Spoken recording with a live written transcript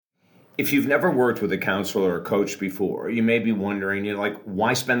If you've never worked with a counselor or coach before, you may be wondering,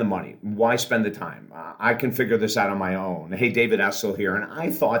 why spend the money? Why spend the time? I can figure this out on my own. Hey, David Essel here, and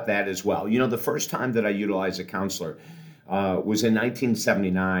I thought that as well. The first time that I utilized a counselor was in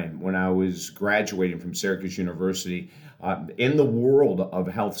 1979 when I was graduating from Syracuse University in the world of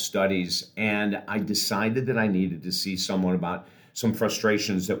health studies, and I decided that I needed to see someone about some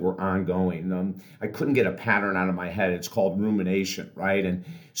frustrations that were ongoing. I couldn't get a pattern out of my head. It's called rumination, right? And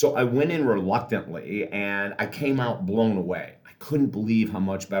so I went in reluctantly and I came out blown away. I couldn't believe how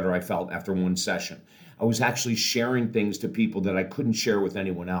much better I felt after one session. I was actually sharing things to people that I couldn't share with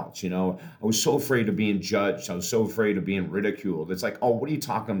anyone else. I was so afraid of being judged. I was so afraid of being ridiculed. It's like, oh, what are you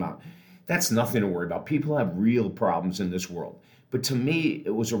talking about? That's nothing to worry about. People have real problems in this world. But to me,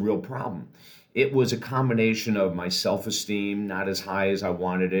 it was a real problem. It was a combination of my self-esteem, not as high as I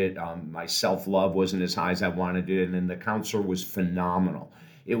wanted it. My self-love wasn't as high as I wanted it. And then the counselor was phenomenal.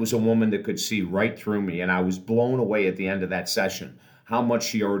 It was a woman that could see right through me. And I was blown away at the end of that session, how much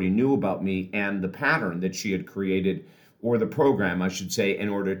she already knew about me and the pattern that she had created, or the program, I should say, in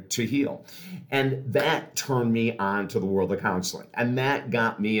order to heal. And that turned me on to the world of counseling. And that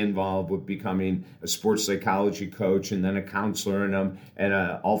got me involved with becoming a sports psychology coach, and then a counselor, and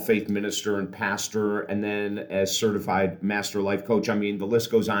an all-faith minister and pastor, and then a certified master life coach. I mean, the list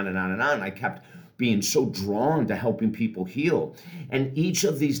goes on and on and on. I kept being so drawn to helping people heal. And each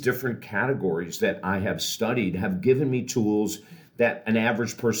of these different categories that I have studied have given me tools that an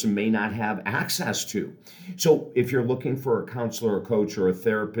average person may not have access to. So if you're looking for a counselor, a coach, or a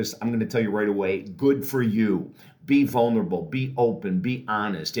therapist, I'm going to tell you right away, good for you. Be vulnerable, be open, be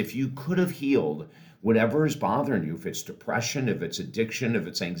honest. If you could have healed whatever is bothering you, if it's depression, if it's addiction, if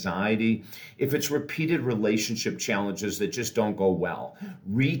it's anxiety, if it's repeated relationship challenges that just don't go well,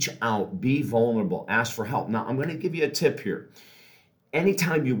 reach out, be vulnerable, ask for help. Now, I'm going to give you a tip here.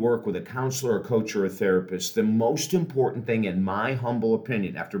 Anytime you work with a counselor, a coach, or a therapist, the most important thing, in my humble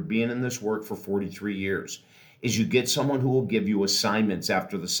opinion, after being in this work for 43 years, is you get someone who will give you assignments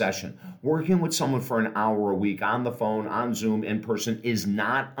after the session. Working with someone for an hour a week on the phone, on Zoom, in person is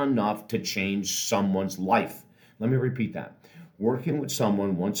not enough to change someone's life. Let me repeat that. Working with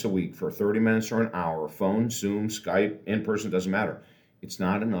someone once a week for 30 minutes or an hour, phone, Zoom, Skype, in person, doesn't matter. It's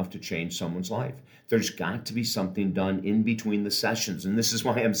not enough to change someone's life. There's got to be something done in between the sessions. And this is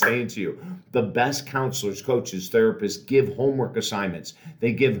why I'm saying to you, the best counselors, coaches, therapists give homework assignments.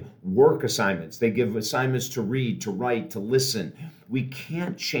 They give work assignments. They give assignments to read, to write, to listen. We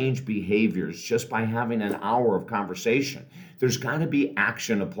can't change behaviors just by having an hour of conversation. There's got to be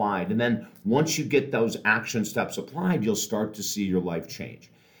action applied. And then once you get those action steps applied, you'll start to see your life change.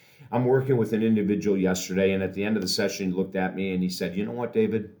 I'm working with an individual yesterday, and at the end of the session, he looked at me and he said, you know what,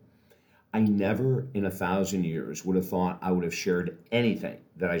 David? I never in 1,000 years would have thought I would have shared anything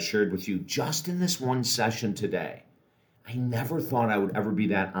that I shared with you just in this one session today. I never thought I would ever be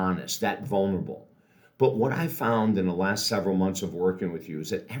that honest, that vulnerable. But what I found in the last several months of working with you is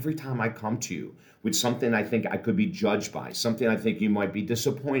that every time I come to you with something I think I could be judged by, something I think you might be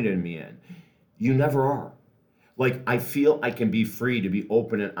disappointed in me in, you never are. Like, I feel I can be free to be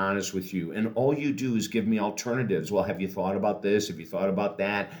open and honest with you. And all you do is give me alternatives. Well, have you thought about this? Have you thought about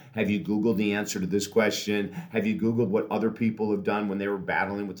that? Have you Googled the answer to this question? Have you Googled what other people have done when they were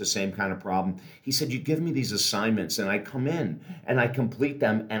battling with the same kind of problem? He said, you give me these assignments and I come in and I complete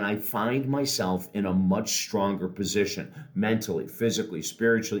them and I find myself in a much stronger position, mentally, physically,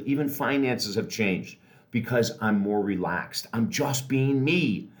 spiritually. Even finances have changed because I'm more relaxed. I'm just being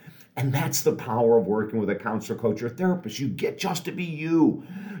me. And that's the power of working with a counselor, coach, or therapist. You get just to be you.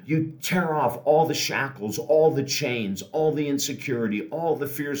 You tear off all the shackles, all the chains, all the insecurity, all the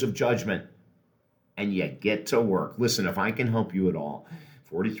fears of judgment, and you get to work. Listen, if I can help you at all,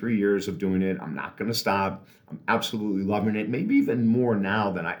 43 years of doing it, I'm not going to stop. I'm absolutely loving it, maybe even more now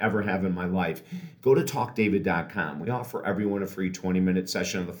than I ever have in my life. Go to talkdavid.com. We offer everyone a free 20-minute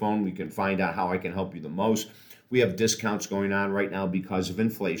session on the phone. We can find out how I can help you the most. We have discounts going on right now because of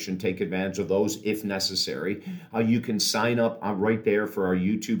inflation. Take advantage of those if necessary. You can sign up right there for our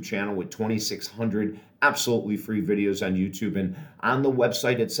YouTube channel with 2,600 absolutely free videos on YouTube. And on the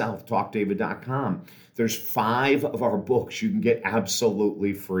website itself, talkdavid.com, there's 5 of our books you can get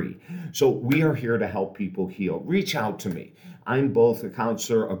absolutely free. So we are here to help people heal. Reach out to me. I'm both a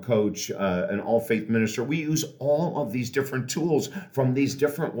counselor, a coach, an all-faith minister. We use all of these different tools from these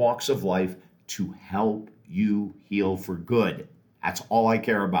different walks of life to help you heal for good. That's all I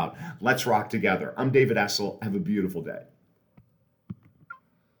care about. Let's rock together. I'm David Essel. Have a beautiful day.